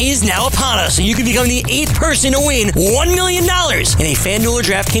season is now upon us, and you can become the 8th person to win $1 million in a FanDuel or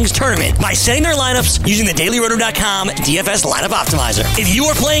DraftKings tournament by setting their lineups using the DailyRoto.com DFS lineup optimizer. If you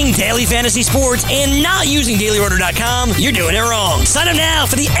are playing daily fantasy sports and not using DailyRoto.com, you're doing it wrong. Sign up now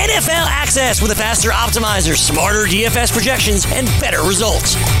for the NFL access with a faster optimizer, smarter DFS projections, and better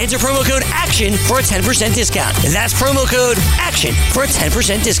results. Enter promo code ACTION for a 10% discount. That's promo code ACTION for a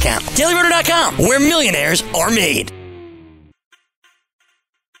 10% discount. DailyRoto.com, where millionaires are made.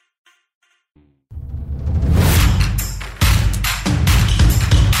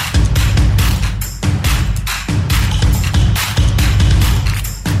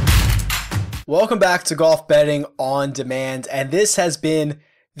 Welcome back to Golf Betting on Demand, and this has been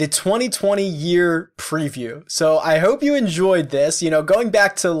the 2020 year preview. So I hope you enjoyed this. Going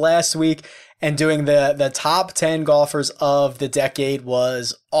back to last week and doing the top 10 golfers of the decade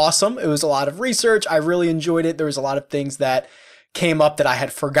was awesome. It was a lot of research. I really enjoyed it. There was a lot of things that came up that I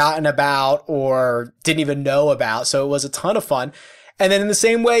had forgotten about or didn't even know about. So it was a ton of fun. And then in the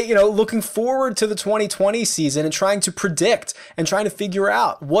same way, looking forward to the 2020 season and trying to predict and trying to figure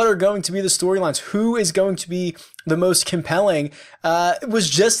out what are going to be the storylines, who is going to be the most compelling, it was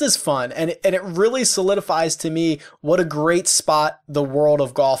just as fun. And it really solidifies to me what a great spot the world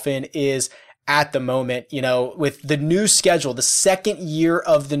of golf in is at the moment, with the new schedule, the second year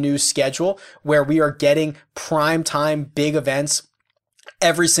of the new schedule, where we are getting prime time big events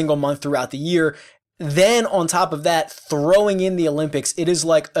every single month throughout the year. Then on top of that, throwing in the Olympics, it is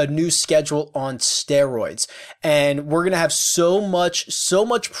like a new schedule on steroids. And we're going to have so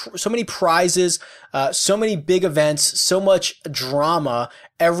many prizes, so many big events, so much drama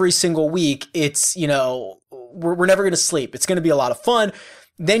every single week. It's, we're never going to sleep. It's going to be a lot of fun.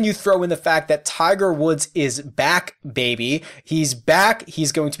 Then you throw in the fact that Tiger Woods is back, baby. He's back.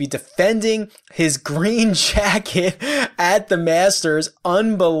 He's going to be defending his green jacket at the Masters.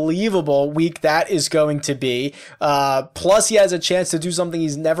 Unbelievable week that is going to be. Plus, he has a chance to do something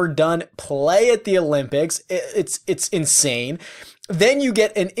he's never done, play at the Olympics. It's insane. Then you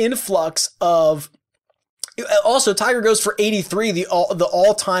get an influx of... Also, Tiger goes for 83, the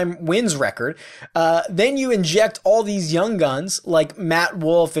all-time wins record. Then you inject all these young guns like Matt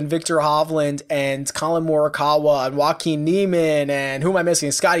Wolff and Victor Hovland and Colin Morikawa and Joaquin Niemann and who am I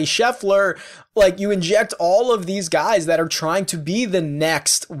missing? Scotty Scheffler. Like, you inject all of these guys that are trying to be the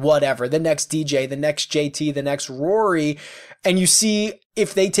next whatever, the next DJ, the next JT, the next Rory, and you see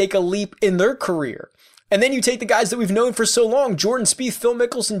if they take a leap in their career. And then you take the guys that we've known for so long, Jordan Spieth, Phil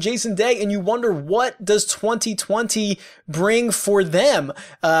Mickelson, Jason Day, and you wonder, what does 2020 bring for them?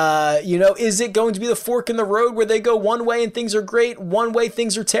 Is it going to be the fork in the road where they go one way and things are great, one way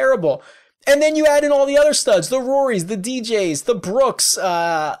things are terrible? And then you add in all the other studs, the Rorys, the DJs, the Brooks,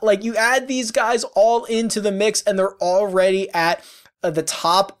 you add these guys all into the mix and they're already at the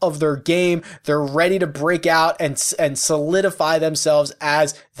top of their game. They're ready to break out and solidify themselves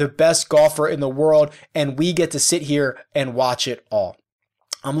as the best golfer in the world. And we get to sit here and watch it all.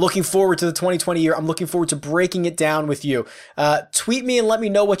 I'm looking forward to the 2020 year. I'm looking forward to breaking it down with you. Tweet me and let me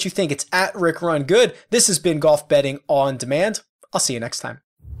know what you think. It's @RickRunGood. This has been Golf Betting on Demand. I'll see you next time.